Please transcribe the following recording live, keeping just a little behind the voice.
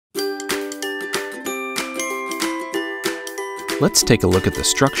Let's take a look at the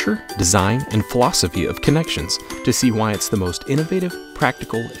structure, design, and philosophy of Connections to see why it's the most innovative,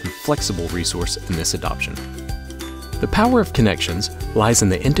 practical, and flexible resource in this adoption. The power of Connections lies in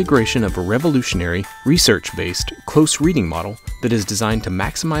the integration of a revolutionary, research-based, close reading model that is designed to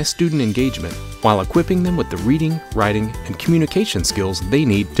maximize student engagement while equipping them with the reading, writing, and communication skills they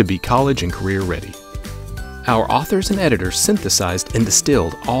need to be college and career ready. Our authors and editors synthesized and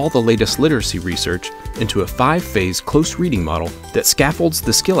distilled all the latest literacy research into a 5-phase close reading model that scaffolds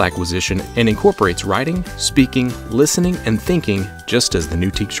the skill acquisition and incorporates writing, speaking, listening, and thinking just as the new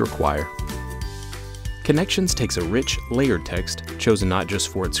TEKS require. Connections takes a rich, layered text, chosen not just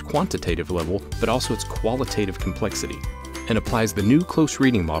for its quantitative level, but also its qualitative complexity, and applies the new close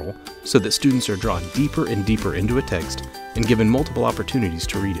reading model so that students are drawn deeper and deeper into a text and given multiple opportunities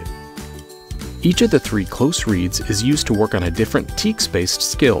to read it. Each of the 3 close reads is used to work on a different TEKS-based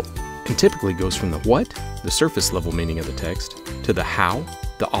skill, and typically goes from the what, the surface level meaning of the text, to the how,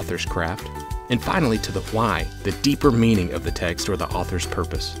 the author's craft, and finally to the why, the deeper meaning of the text or the author's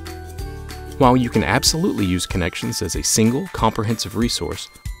purpose. While you can absolutely use Connections as a single, comprehensive resource,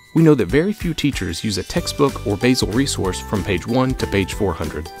 we know that very few teachers use a textbook or basal resource from page 1 to page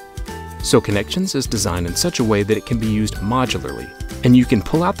 400. So Connections is designed in such a way that it can be used modularly, and you can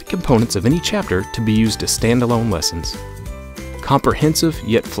pull out the components of any chapter to be used as standalone lessons. Comprehensive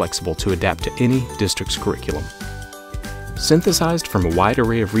yet flexible to adapt to any district's curriculum. Synthesized from a wide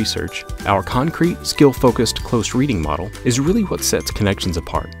array of research, our concrete, skill-focused close reading model is really what sets Connections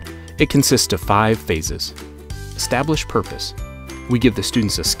apart. It consists of 5 phases. Establish purpose. We give the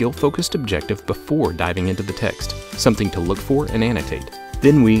students a skill-focused objective before diving into the text, something to look for and annotate.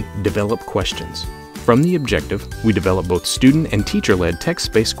 Then we develop questions. From the objective, we develop both student and teacher-led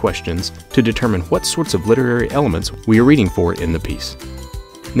text-based questions to determine what sorts of literary elements we are reading for in the piece.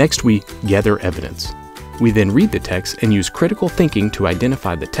 Next, we gather evidence. We then read the text and use critical thinking to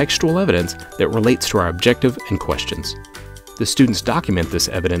identify the textual evidence that relates to our objective and questions. The students document this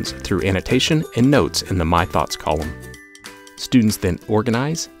evidence through annotation and notes in the My Thoughts column. Students then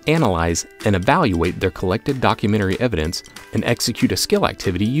organize, analyze, and evaluate their collected documentary evidence and execute a skill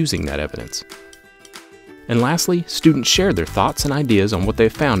activity using that evidence. And lastly, students share their thoughts and ideas on what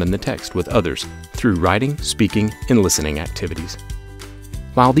they've found in the text with others through writing, speaking, and listening activities.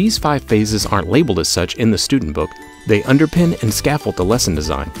 While these 5 phases aren't labeled as such in the student book, they underpin and scaffold the lesson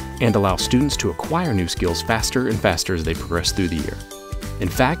design and allow students to acquire new skills faster and faster as they progress through the year. In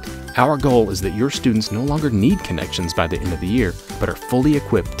fact, our goal is that your students no longer need Connections by the end of the year, but are fully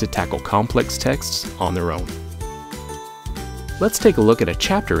equipped to tackle complex texts on their own. Let's take a look at a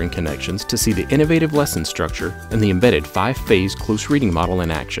chapter in Connections to see the innovative lesson structure and the embedded 5-phase close reading model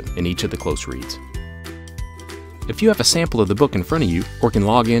in action in each of the close reads. If you have a sample of the book in front of you, or can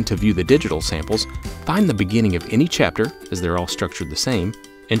log in to view the digital samples, find the beginning of any chapter, as they're all structured the same,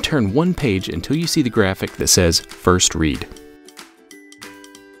 and turn 1 page until you see the graphic that says First Read.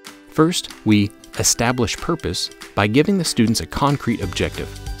 First, we establish purpose by giving the students a concrete objective,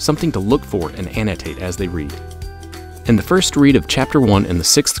 something to look for and annotate as they read. In the first read of Chapter 1 in the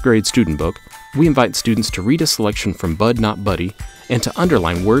 6th grade student book, we invite students to read a selection from Bud Not Buddy and to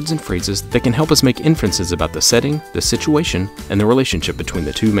underline words and phrases that can help us make inferences about the setting, the situation, and the relationship between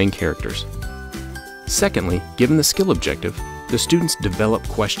the 2 main characters. Secondly, given the skill objective, the students develop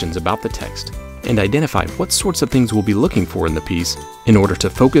questions about the text and identify what sorts of things we'll be looking for in the piece in order to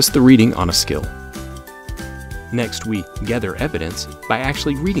focus the reading on a skill. Next, we gather evidence by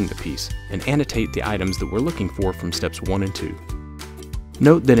actually reading the piece and annotate the items that we're looking for from steps 1 and 2.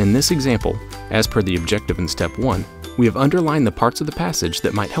 Note that in this example, as per the objective in step 1, we have underlined the parts of the passage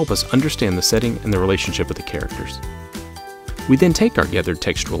that might help us understand the setting and the relationship of the characters. We then take our gathered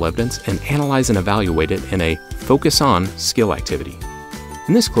textual evidence and analyze and evaluate it in a Focus On skill activity.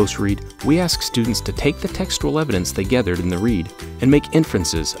 In this close read, we ask students to take the textual evidence they gathered in the read and make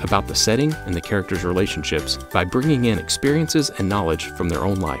inferences about the setting and the characters' relationships by bringing in experiences and knowledge from their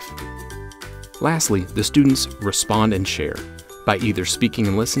own life. Lastly, the students respond and share by either speaking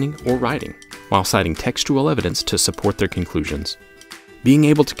and listening or writing, while citing textual evidence to support their conclusions. Being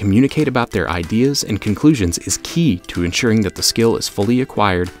able to communicate about their ideas and conclusions is key to ensuring that the skill is fully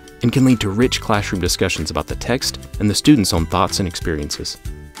acquired and can lead to rich classroom discussions about the text and the students' own thoughts and experiences.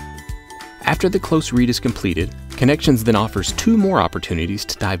 After the close read is completed, Connections then offers 2 more opportunities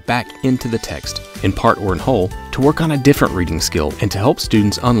to dive back into the text, in part or in whole, to work on a different reading skill and to help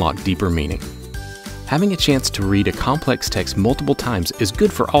students unlock deeper meaning. Having a chance to read a complex text multiple times is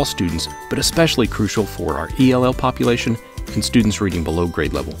good for all students, but especially crucial for our ELL population and students reading below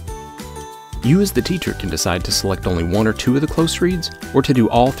grade level. You as the teacher can decide to select only 1 or 2 of the close reads, or to do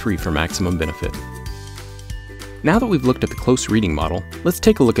all 3 for maximum benefit. Now that we've looked at the close reading model, let's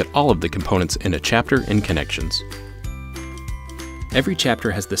take a look at all of the components in a chapter in Connections. Every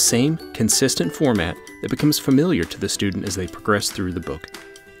chapter has the same, consistent format that becomes familiar to the student as they progress through the book.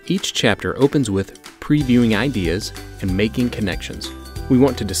 Each chapter opens with previewing ideas and making connections. We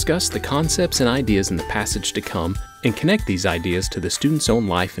want to discuss the concepts and ideas in the passage to come and connect these ideas to the student's own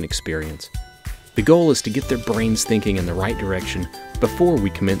life and experience. The goal is to get their brains thinking in the right direction before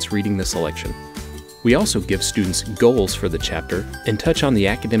we commence reading the selection. We also give students goals for the chapter and touch on the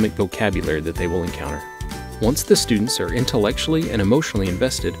academic vocabulary that they will encounter. Once the students are intellectually and emotionally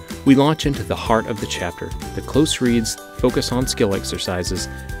invested, we launch into the heart of the chapter, the close reads, focus on skill exercises,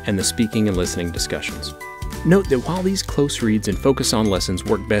 and the speaking and listening discussions. Note that while these close reads and focus on lessons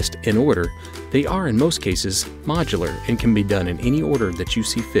work best in order, they are in most cases modular and can be done in any order that you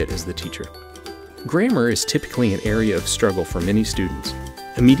see fit as the teacher. Grammar is typically an area of struggle for many students.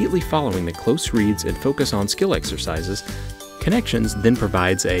 Immediately following the close reads and focus on skill exercises, Connections then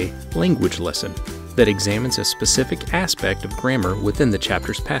provides a language lesson that examines a specific aspect of grammar within the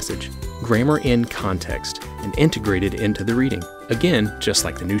chapter's passage, grammar in context, and integrated into the reading, again, just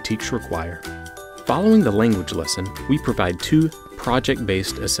like the new TEKS require. Following the language lesson, we provide 2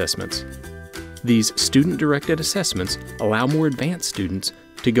 project-based assessments. These student-directed assessments allow more advanced students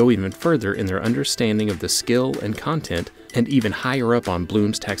to go even further in their understanding of the skill and content, and even higher up on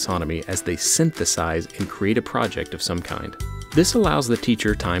Bloom's taxonomy as they synthesize and create a project of some kind. This allows the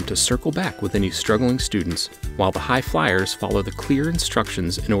teacher time to circle back with any struggling students, while the high flyers follow the clear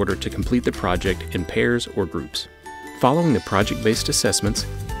instructions in order to complete the project in pairs or groups. Following the project-based assessments,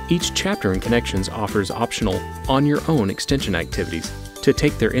 each chapter in Connections offers optional on-your-own extension activities to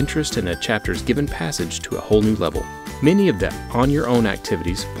take their interest in a chapter's given passage to a whole new level. Many of the on-your-own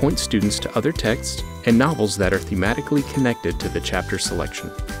activities point students to other texts and novels that are thematically connected to the chapter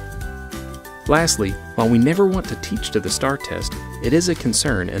selection. Lastly, while we never want to teach to the STAR test, it is a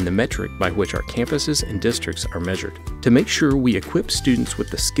concern and the metric by which our campuses and districts are measured. To make sure we equip students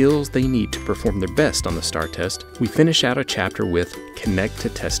with the skills they need to perform their best on the STAR test, we finish out a chapter with Connect to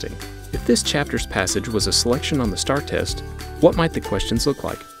Testing. If this chapter's passage was a selection on the STAR test, what might the questions look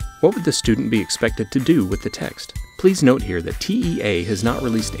like? What would the student be expected to do with the text? Please note here that TEA has not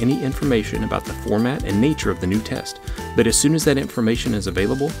released any information about the format and nature of the new test, but as soon as that information is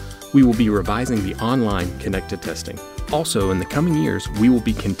available, we will be revising the online Connect to Testing. Also, in the coming years, we will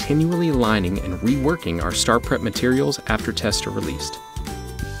be continually aligning and reworking our STAR Prep materials after tests are released.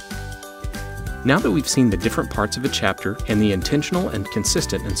 Now that we've seen the different parts of a chapter and the intentional and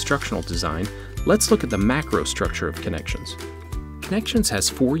consistent instructional design, let's look at the macro structure of Connections. Connections has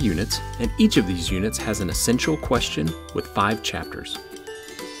 4 units, and each of these units has an essential question with 5 chapters.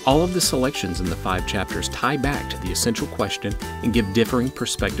 All of the selections in the 5 chapters tie back to the essential question and give differing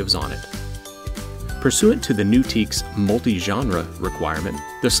perspectives on it. Pursuant to the new TEKS multi-genre requirement,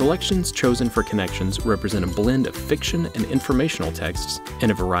 the selections chosen for Connections represent a blend of fiction and informational texts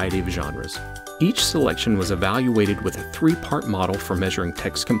in a variety of genres. Each selection was evaluated with a 3-part model for measuring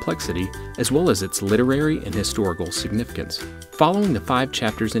text complexity, as well as its literary and historical significance. Following the 5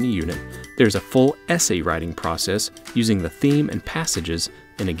 chapters in a unit, there's a full essay writing process using the theme and passages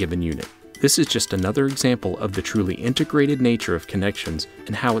in a given unit. This is just another example of the truly integrated nature of Connections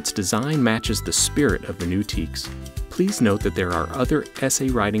and how its design matches the spirit of the new TEKS. Please note that there are other essay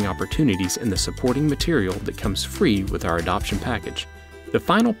writing opportunities in the supporting material that comes free with our adoption package. The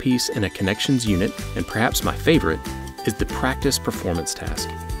final piece in a Connections unit, and perhaps my favorite, is the practice performance task.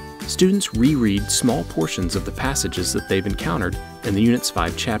 Students reread small portions of the passages that they've encountered in the unit's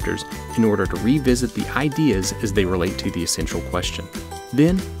 5 chapters in order to revisit the ideas as they relate to the essential question.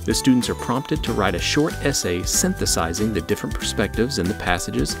 Then, the students are prompted to write a short essay synthesizing the different perspectives in the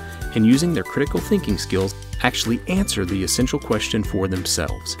passages and using their critical thinking skills actually answer the essential question for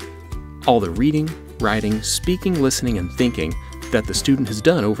themselves. All the reading, writing, speaking, listening, and thinking that the student has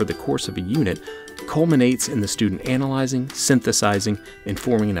done over the course of a unit culminates in the student analyzing, synthesizing, and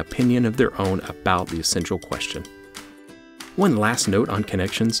forming an opinion of their own about the essential question. One last note on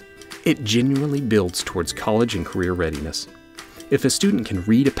Connections: it genuinely builds towards college and career readiness. If a student can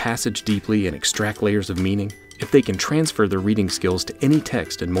read a passage deeply and extract layers of meaning, if they can transfer their reading skills to any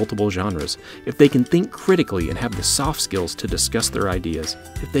text in multiple genres, if they can think critically and have the soft skills to discuss their ideas,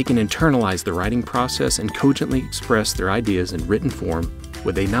 if they can internalize the writing process and cogently express their ideas in written form,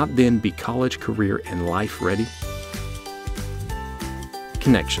 would they not then be college, career, and life ready?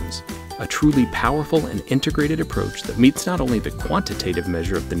 Connections, a truly powerful and integrated approach that meets not only the quantitative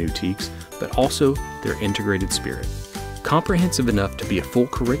measure of the new TEKS, but also their integrated spirit. Comprehensive enough to be a full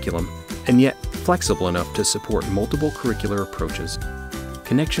curriculum, and yet flexible enough to support multiple curricular approaches.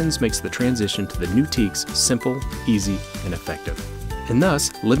 Connections makes the transition to the new TEKS simple, easy, and effective, and thus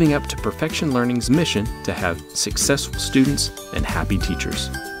living up to Perfection Learning's mission to have successful students and happy teachers.